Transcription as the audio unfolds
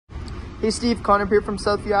Hey Steve, Connor here from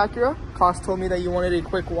Southview Acura. Koss told me that you wanted a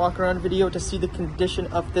quick walk around video to see the condition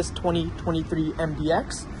of this 2023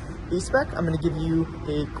 MDX E-Spec. I'm going to give you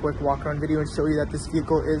a quick walk around video and show you that this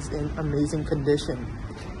vehicle is in amazing condition.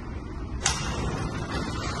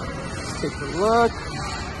 Let's take a look.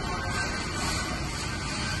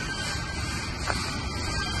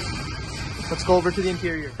 Let's go over to the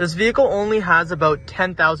interior. This vehicle only has about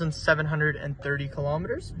 10,730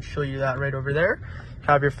 kilometers. I'll show you that right over there. You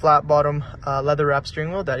have your flat bottom leather wrap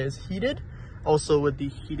steering wheel that is heated. Also with the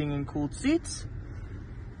heating and cooled seats.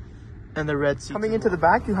 And the red seats. Coming into the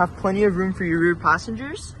back, you have plenty of room for your rear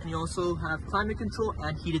passengers. And you also have climate control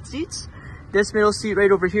and heated seats. This middle seat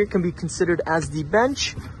right over here can be considered as the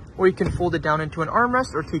bench, or you can fold it down into an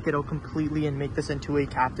armrest or take it out completely and make this into a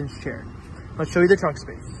captain's chair. I'll show you the trunk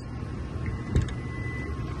space.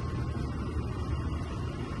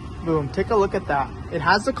 Boom, take a look at that. It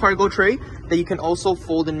has the cargo tray that you can also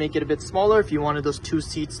fold and make it a bit smaller if you wanted those two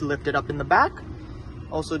seats lifted up in the back.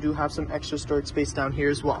 Also do have some extra storage space down here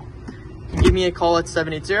as well. You can give me a call at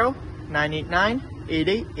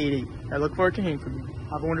 780-989-8888. I look forward to hearing from you.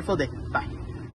 Have a wonderful day. Bye.